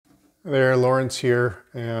There, Lawrence here,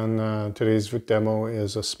 and today's demo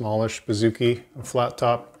is a smallish Bouzouki, a flat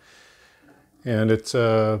top, and it's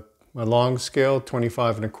a long scale,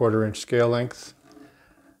 25¼ inch scale length,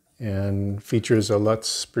 and features a Lutz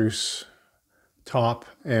Spruce top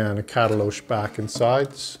and a Katalox back and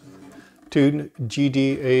sides, tuned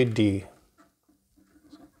GDAD.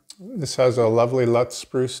 This has a lovely Lutz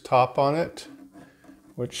Spruce top on it,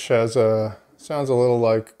 which has sounds a little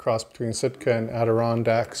like a cross between Sitka and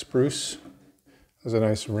Adirondack spruce. Has a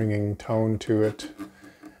nice ringing tone to it.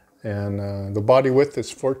 And the body width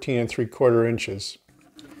is 14¾ inches.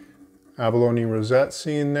 Abalone rosette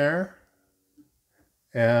seen there.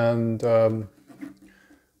 And the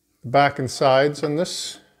back and sides on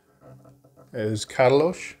this is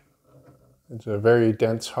Katalox. It's a very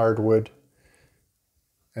dense hardwood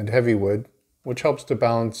and heavy wood, which helps to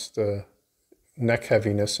balance the neck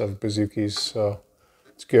heaviness of Bouzouki's, so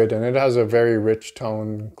it's good. And it has a very rich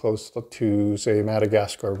tone, close to, say,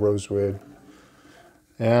 Madagascar rosewood.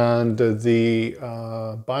 And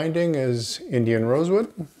the binding is Indian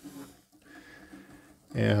rosewood.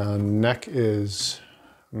 And neck is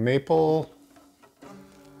maple.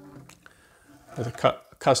 With a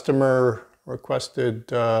customer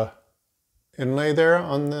requested inlay there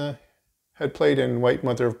on the head plate in white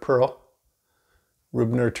mother of pearl.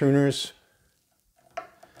 Rubner tuners.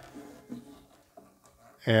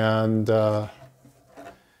 And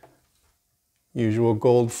usual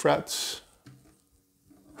gold frets,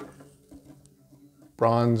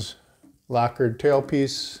 bronze lacquered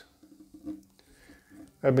tailpiece,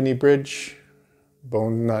 ebony bridge,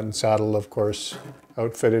 bone nut and saddle, of course,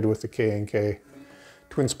 outfitted with the K&K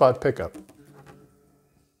twin spot pickup.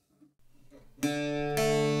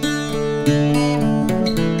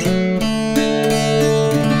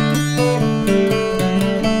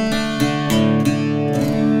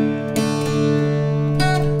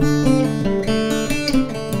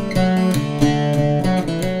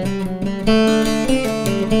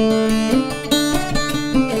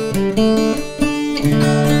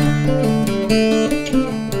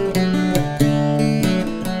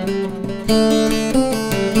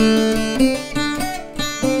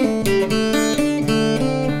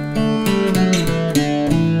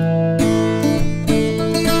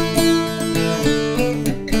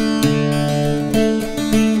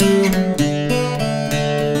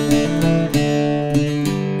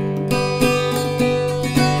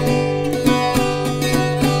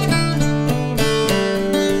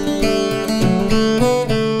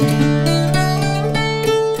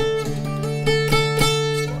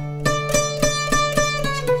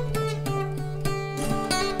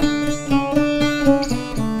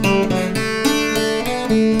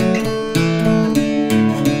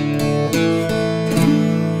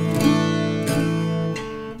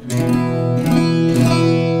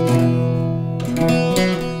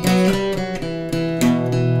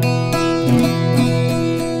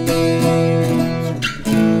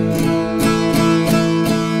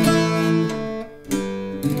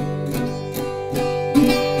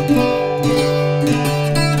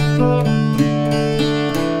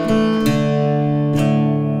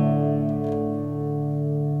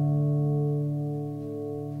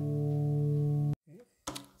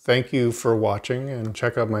 Thank you for watching, and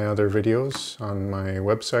check out my other videos on my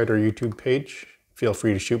website or YouTube page. Feel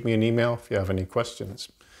free to shoot me an email if you have any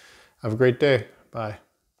questions. Have a great day. Bye.